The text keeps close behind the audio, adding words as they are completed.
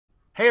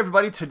Hey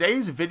everybody,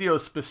 today's video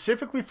is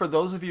specifically for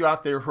those of you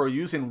out there who are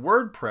using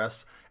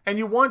WordPress and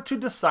you want to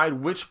decide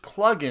which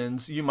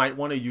plugins you might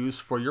want to use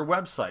for your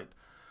website.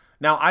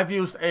 Now, I've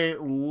used a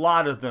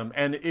lot of them,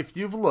 and if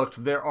you've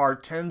looked, there are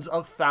tens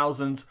of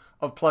thousands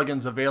of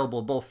plugins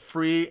available, both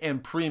free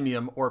and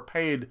premium or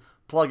paid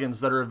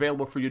plugins that are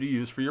available for you to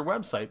use for your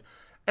website.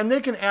 And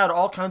they can add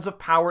all kinds of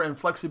power and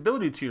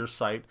flexibility to your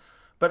site,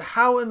 but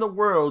how in the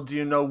world do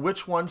you know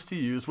which ones to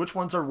use, which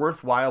ones are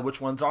worthwhile, which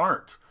ones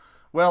aren't?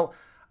 Well,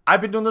 I've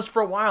been doing this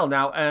for a while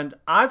now, and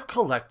I've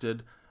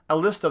collected a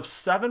list of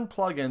 7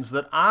 plugins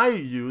that I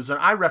use and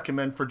I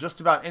recommend for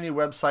just about any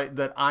website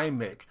that I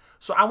make.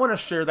 So I want to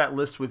share that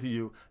list with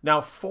you.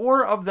 Now,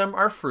 4 of them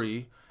are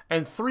free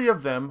and 3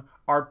 of them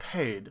are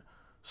paid.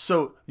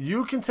 So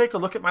you can take a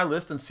look at my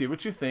list and see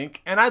what you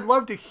think, and I'd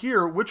love to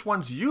hear which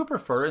ones you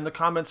prefer in the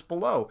comments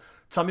below.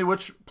 Tell me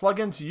which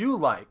plugins you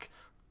like.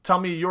 Tell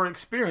me your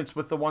experience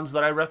with the ones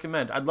that I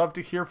recommend. I'd love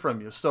to hear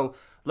from you. So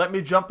let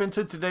me jump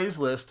into today's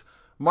list.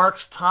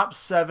 Mark's top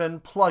 7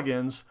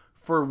 plugins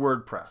for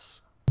WordPress.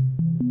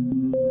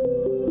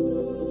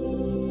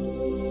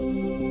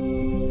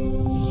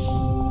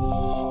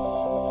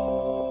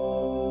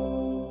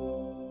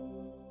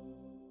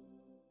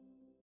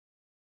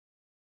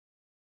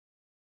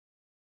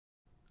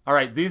 All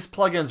right, these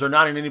plugins are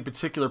not in any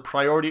particular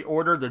priority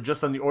order. They're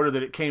just in the order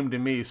that it came to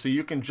me, so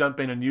you can jump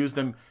in and use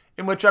them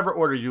in whichever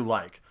order you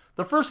like.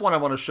 The first one I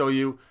want to show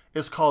you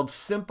is called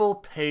Simple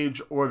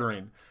Page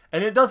Ordering.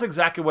 And it does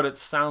exactly what it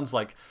sounds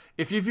like.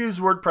 If you've used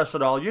WordPress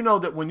at all, you know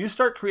that when you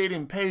start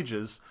creating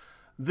pages,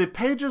 the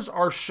pages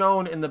are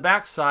shown in the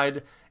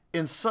backside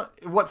in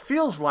what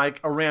feels like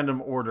a random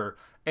order.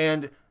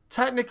 And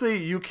technically,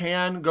 you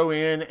can go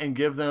in and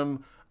give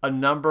them a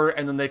number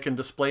and then they can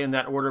display in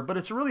that order, but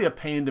it's really a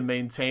pain to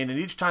maintain. And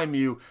each time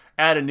you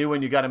add a new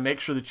one, you got to make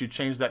sure that you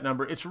change that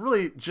number. It's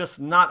really just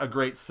not a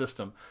great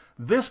system.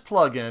 This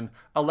plugin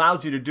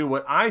allows you to do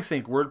what I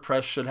think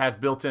WordPress should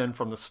have built in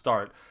from the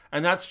start.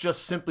 And that's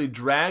just simply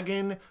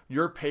dragging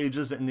your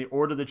pages in the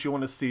order that you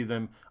want to see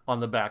them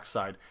on the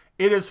backside.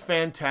 It is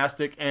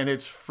fantastic and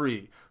it's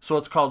free. So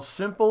it's called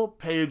Simple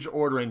Page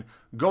Ordering.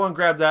 Go and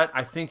grab that.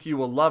 I think you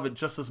will love it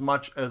just as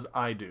much as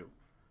I do.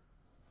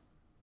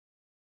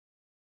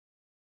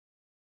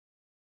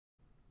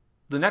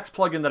 The next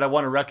plugin that I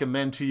want to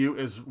recommend to you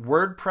is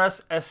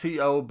WordPress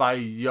SEO by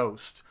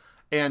Yoast.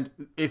 And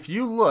if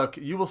you look,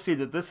 you will see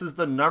that this is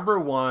the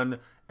 #1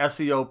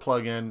 SEO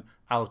plugin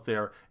out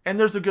there. And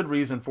there's a good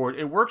reason for it.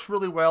 It works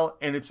really well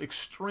and it's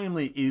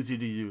extremely easy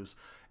to use.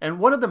 And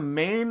one of the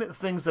main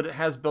things that it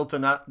has built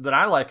in that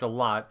I like a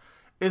lot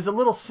is a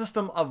little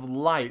system of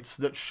lights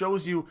that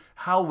shows you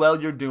how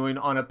well you're doing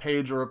on a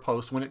page or a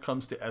post when it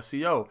comes to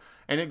SEO.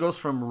 And it goes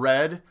from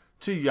red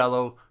to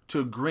yellow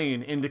to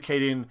green,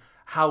 indicating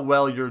how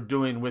well you're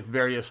doing with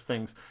various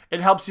things. It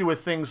helps you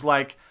with things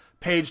like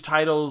page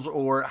titles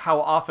or how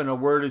often a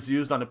word is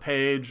used on a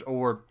page,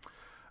 or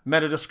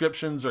meta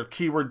descriptions or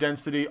keyword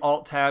density,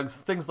 alt tags,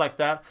 things like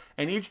that.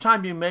 And each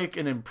time you make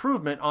an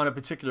improvement on a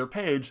particular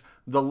page,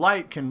 the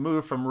light can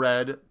move from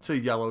red to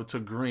yellow to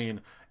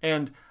green.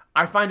 And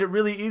I find it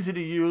really easy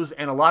to use,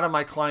 and a lot of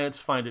my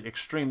clients find it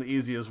extremely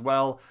easy as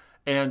well.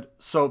 And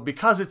so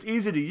because it's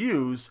easy to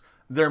use,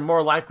 they're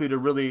more likely to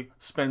really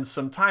spend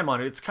some time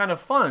on it. It's kind of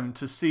fun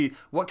to see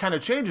what kind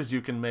of changes you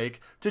can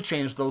make to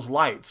change those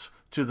lights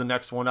to the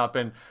next one up.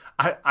 And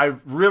I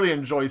really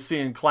enjoy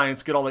seeing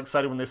clients get all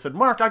excited when they said,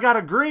 "Mark, I got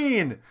a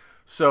green."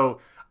 So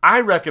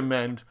I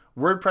recommend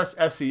WordPress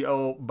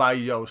SEO by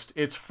Yoast.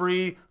 It's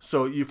free,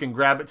 so you can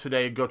grab it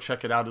today. Go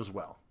check it out as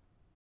well.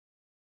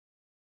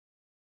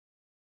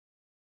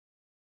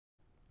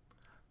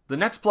 The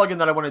next plugin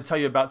that I want to tell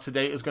you about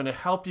today is going to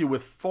help you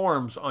with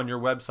forms on your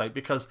website,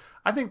 because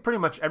I think pretty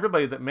much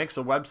everybody that makes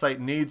a website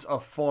needs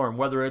a form,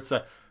 whether it's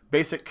a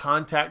basic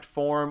contact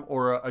form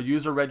or a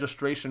user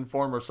registration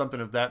form or something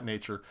of that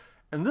nature.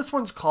 And this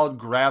one's called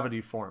Gravity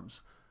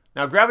Forms.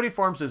 Now, Gravity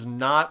Forms is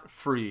not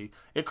free.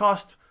 It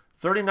costs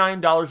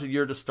 $39 a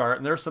year to start,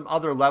 and there's some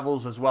other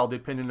levels as well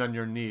depending on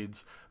your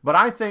needs. But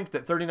I think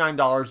that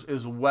 $39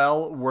 is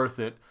well worth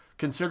it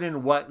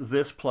considering what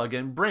this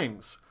plugin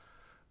brings.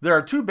 There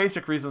are 2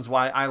 basic reasons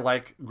why I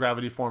like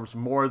Gravity Forms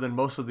more than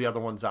most of the other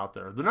ones out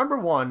there. The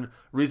 #1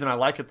 reason I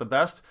like it the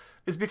best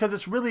is because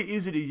it's really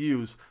easy to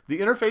use.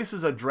 The interface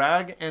is a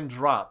drag and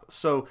drop.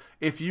 So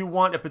if you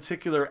want a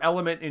particular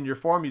element in your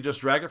form, you just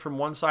drag it from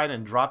one side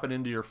and drop it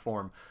into your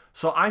form.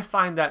 So I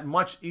find that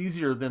much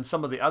easier than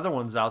some of the other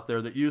ones out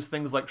there that use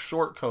things like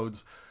short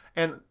codes.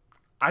 And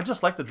I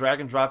just like the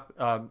drag and drop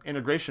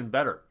integration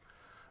better.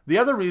 The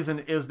other reason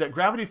is that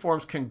Gravity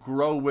Forms can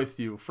grow with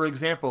you. For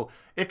example,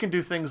 it can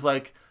do things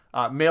like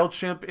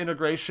MailChimp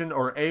integration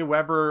or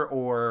Aweber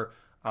or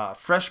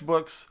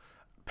FreshBooks,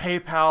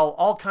 PayPal,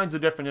 all kinds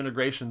of different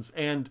integrations.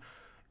 And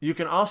you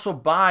can also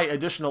buy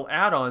additional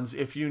add-ons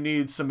if you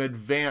need some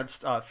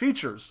advanced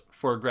features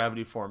for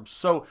Gravity Forms.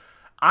 So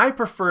I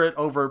prefer it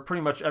over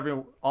pretty much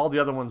all the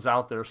other ones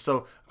out there.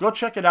 So go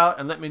check it out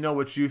and let me know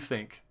what you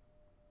think.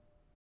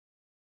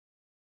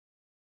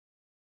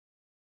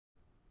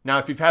 Now,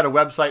 if you've had a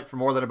website for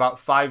more than about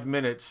 5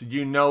 minutes,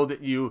 you know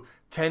that you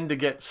tend to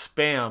get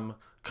spam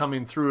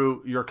coming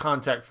through your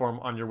contact form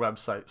on your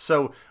website.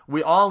 So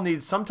we all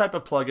need some type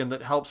of plugin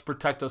that helps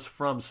protect us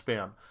from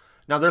spam.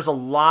 Now, there's a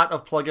lot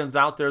of plugins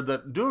out there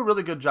that do a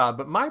really good job,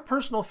 but my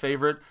personal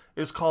favorite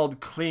is called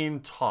Clean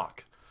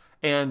Talk.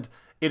 And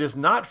it is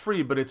not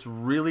free, but it's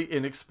really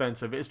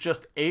inexpensive. It's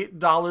just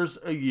 $8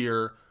 a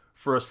year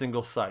for a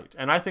single site.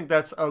 And I think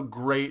that's a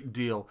great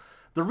deal.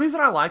 The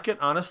reason I like it,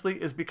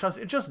 honestly, is because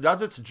it just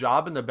does its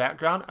job in the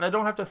background and I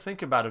don't have to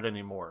think about it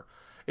anymore.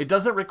 It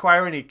doesn't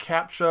require any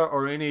CAPTCHA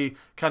or any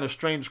kind of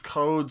strange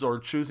codes or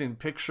choosing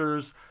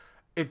pictures.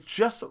 It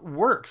just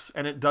works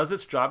and it does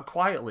its job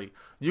quietly.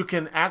 You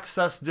can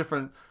access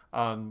different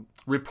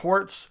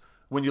reports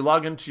when you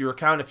log into your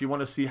account if you want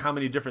to see how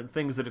many different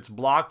things that it's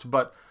blocked.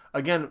 But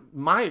again,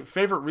 my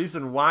favorite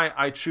reason why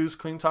I choose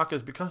Clean Talk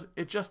is because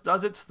it just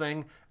does its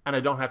thing and I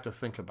don't have to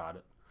think about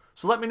it.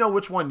 So let me know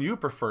which one you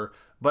prefer,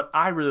 but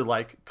I really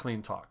like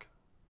Clean Talk.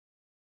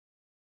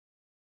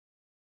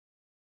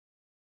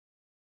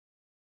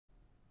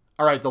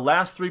 All right, the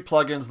last 3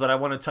 plugins that I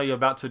want to tell you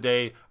about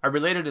today are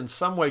related in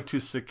some way to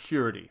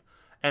security.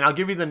 And I'll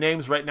give you the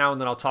names right now and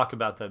then I'll talk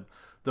about them.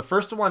 The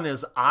first one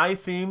is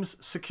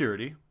iThemes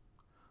Security.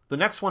 The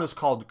next one is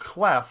called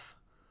CLEF.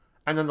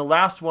 And then the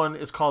last one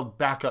is called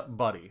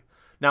BackupBuddy.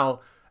 Now,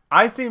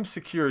 iThemes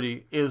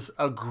Security is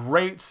a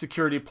great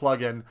security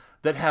plugin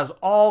that has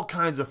all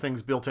kinds of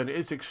things built in.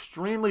 It's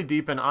extremely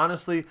deep and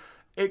honestly,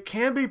 it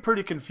can be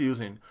pretty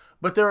confusing,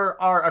 but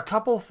there are a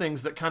couple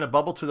things that kind of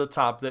bubble to the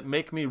top that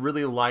make me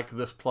really like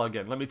this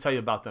plugin. Let me tell you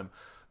about them.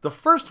 The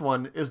first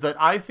one is that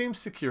iThemes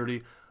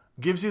Security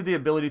gives you the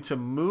ability to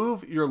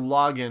move your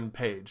login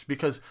page,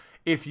 because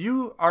if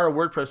you are a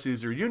WordPress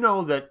user, you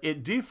know that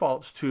it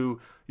defaults to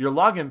your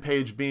login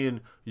page being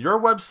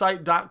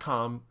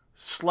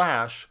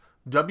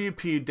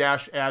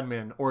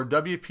yourwebsite.com/wp-admin or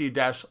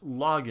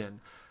wp-login.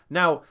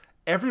 Now,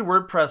 every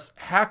WordPress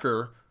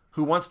hacker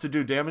who wants to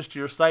do damage to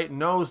your site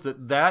knows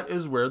that that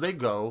is where they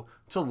go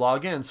to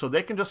log in. So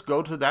they can just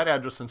go to that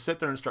address and sit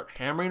there and start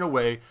hammering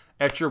away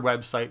at your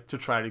website to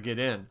try to get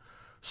in.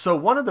 So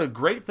one of the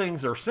great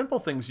things or simple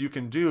things you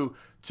can do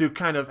to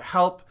kind of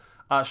help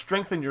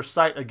strengthen your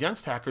site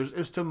against hackers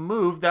is to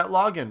move that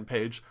login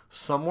page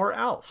somewhere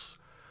else.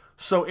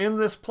 So in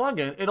this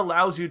plugin, it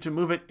allows you to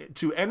move it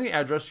to any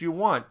address you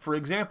want. For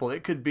example,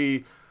 it could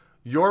be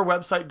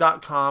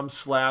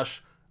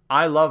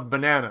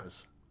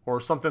yourwebsite.com/ilovebananas. Or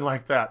something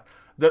like that,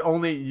 that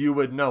only you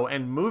would know.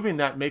 And moving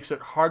that makes it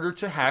harder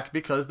to hack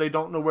because they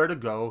don't know where to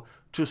go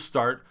to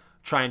start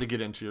trying to get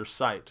into your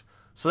site.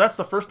 So that's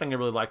the first thing I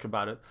really like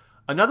about it.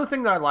 Another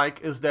thing that I like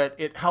is that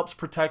it helps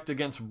protect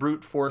against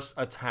brute force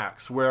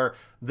attacks, where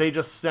they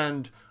just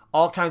send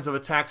all kinds of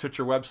attacks at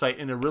your website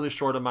in a really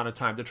short amount of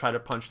time to try to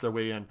punch their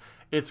way in.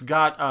 It's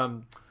got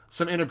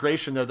some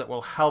integration there that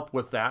will help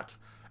with that.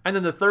 And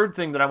then the third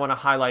thing that I want to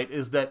highlight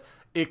is that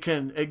it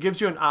gives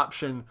you an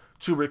option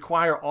to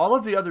require all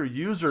of the other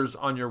users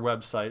on your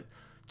website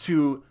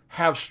to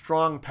have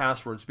strong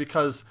passwords,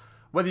 because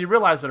whether you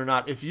realize it or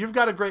not, if you've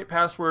got a great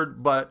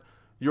password but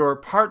your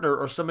partner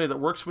or somebody that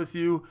works with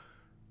you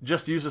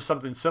just uses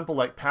something simple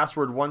like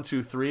password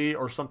 123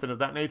 or something of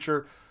that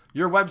nature,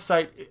 your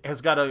website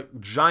has got a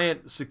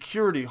giant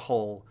security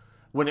hole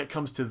when it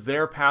comes to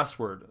their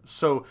password.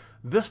 So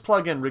this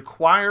plugin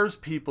requires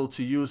people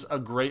to use a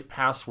great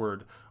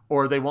password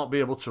or they won't be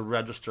able to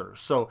register.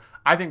 So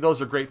I think those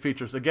are great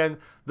features. Again,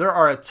 there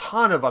are a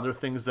ton of other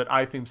things that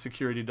iThemes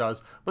Security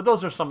does, but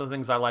those are some of the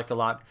things I like a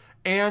lot.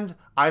 And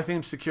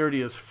iThemes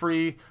Security is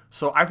free,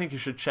 so I think you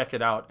should check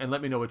it out and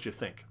let me know what you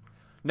think.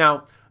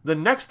 Now, the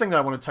next thing that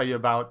I want to tell you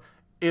about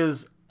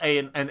is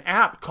an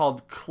app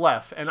called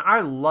CLEF, and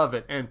I love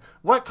it. And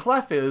what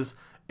CLEF is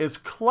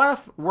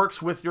CLEF works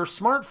with your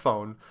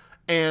smartphone,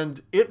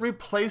 and it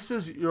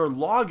replaces your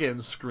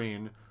login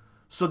screen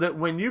so that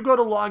when you go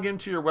to log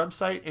into your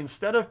website,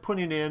 instead of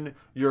putting in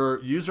your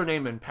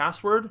username and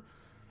password,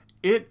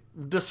 it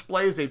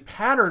displays a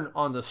pattern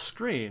on the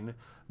screen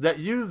that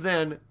you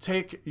then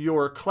take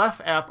your CLEF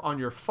app on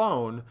your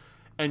phone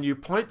and you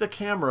point the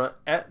camera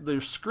at the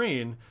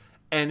screen,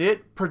 and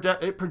it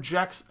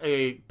projects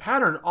a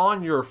pattern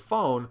on your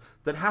phone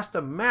that has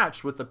to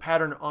match with the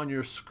pattern on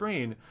your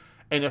screen.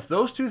 And if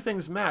those two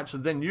things match,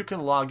 then you can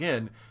log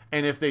in.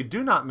 And if they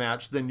do not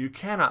match, then you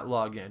cannot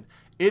log in.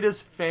 It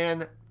is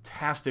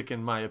fantastic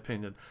in my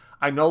opinion.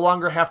 I no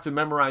longer have to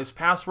memorize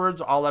passwords.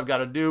 All I've got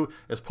to do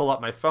is pull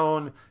up my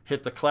phone,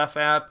 hit the CLEF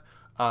app,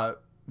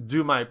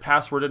 do my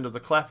password into the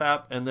CLEF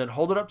app, and then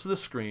hold it up to the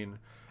screen.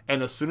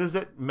 And as soon as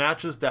it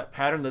matches that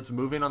pattern that's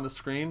moving on the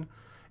screen,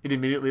 it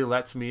immediately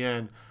lets me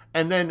in.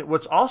 And then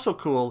what's also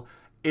cool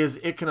is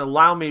it can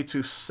allow me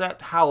to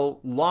set how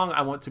long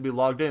I want to be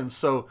logged in.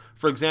 So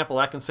for example,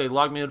 I can say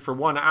log me in for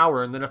 1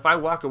 hour, and then if I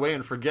walk away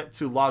and forget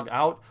to log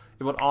out,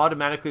 it would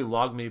automatically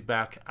log me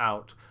back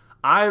out.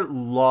 I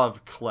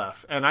love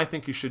CLEF, and I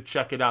think you should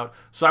check it out.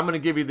 So I'm going to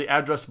give you the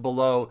address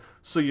below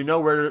so you know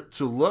where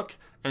to look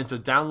and to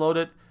download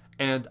it.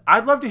 And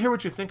I'd love to hear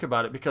what you think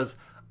about it, because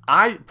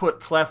I put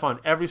CLEF on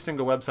every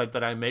single website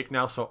that I make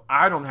now, so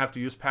I don't have to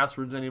use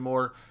passwords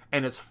anymore,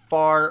 and it's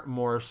far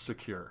more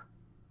secure.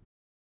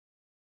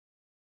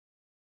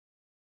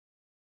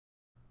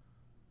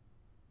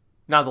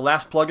 Now, the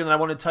last plugin that I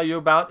want to tell you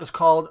about is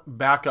called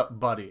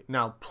BackupBuddy.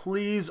 Now,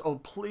 please, oh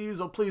please,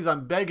 oh please,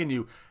 I'm begging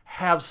you,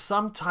 have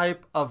some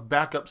type of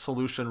backup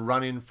solution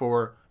running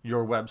for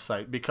your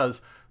website,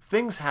 because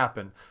things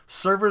happen.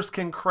 Servers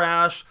can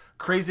crash,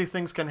 crazy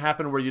things can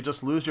happen where you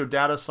just lose your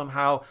data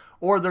somehow,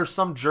 or there's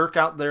some jerk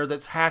out there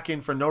that's hacking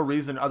for no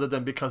reason other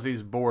than because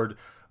he's bored.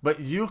 But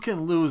you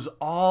can lose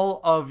all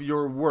of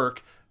your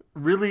work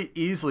really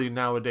easily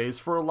nowadays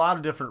for a lot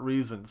of different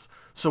reasons.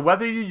 So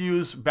whether you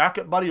use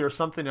BackupBuddy or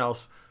something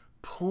else,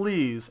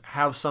 please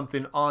have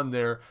something on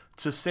there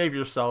to save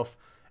yourself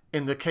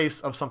in the case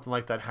of something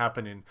like that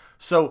happening.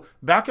 So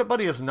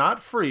BackupBuddy is not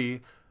free.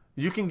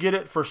 You can get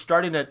it for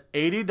starting at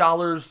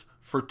 $80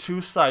 for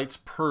 2 sites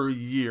per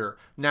year.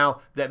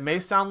 Now, that may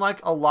sound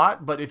like a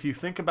lot, but if you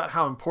think about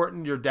how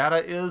important your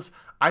data is,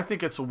 I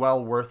think it's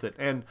well worth it.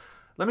 And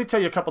let me tell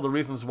you a couple of the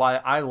reasons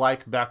why I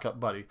like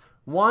BackupBuddy.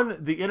 One,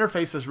 the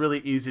interface is really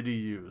easy to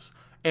use,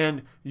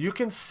 and you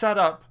can set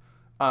up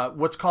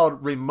what's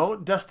called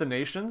remote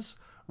destinations,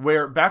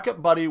 where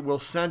BackupBuddy will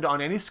send on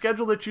any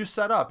schedule that you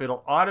set up.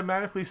 It'll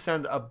automatically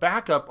send a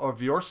backup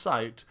of your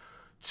site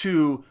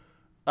to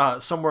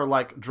somewhere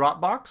like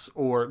Dropbox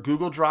or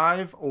Google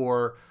Drive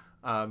or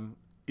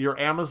your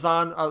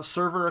Amazon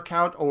server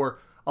account, or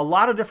a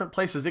lot of different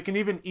places. It can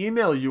even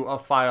email you a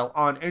file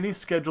on any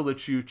schedule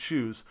that you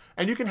choose.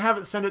 And you can have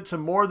it send it to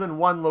more than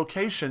one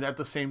location at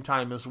the same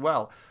time as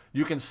well.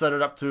 You can set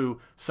it up to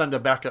send a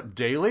backup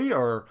daily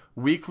or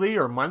weekly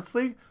or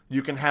monthly.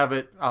 You can have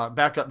it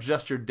back up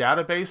just your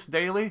database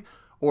daily,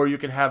 or you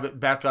can have it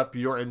back up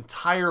your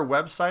entire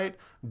website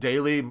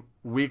daily,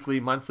 weekly,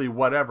 monthly,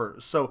 whatever.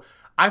 So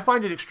I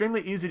find it extremely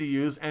easy to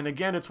use, and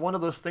again, it's one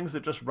of those things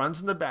that just runs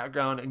in the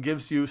background and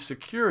gives you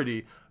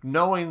security,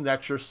 knowing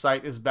that your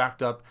site is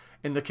backed up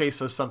in the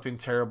case of something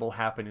terrible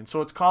happening. So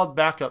it's called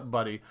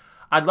BackupBuddy.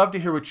 I'd love to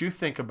hear what you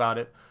think about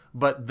it,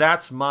 but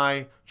that's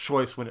my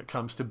choice when it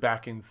comes to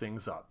backing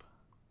things up.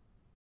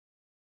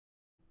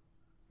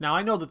 Now,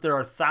 I know that there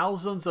are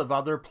thousands of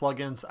other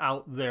plugins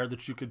out there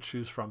that you could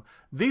choose from.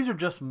 These are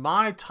just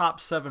my top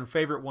 7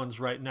 favorite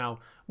ones right now.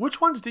 Which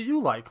ones do you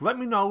like? Let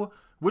me know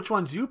which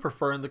ones you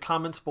prefer in the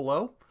comments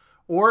below.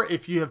 Or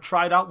if you have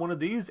tried out one of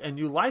these and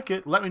you like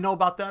it, let me know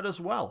about that as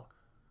well.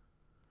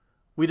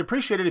 We'd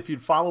appreciate it if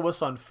you'd follow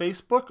us on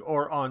Facebook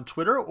or on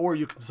Twitter, or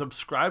you can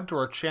subscribe to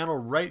our channel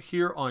right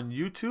here on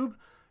YouTube.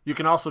 You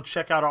can also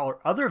check out our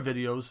other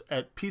videos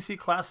at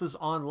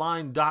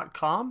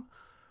pcclassesonline.com.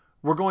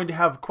 We're going to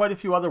have quite a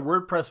few other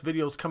WordPress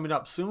videos coming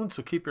up soon,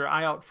 so keep your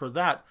eye out for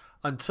that.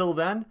 Until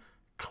then,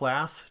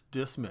 class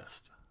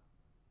dismissed.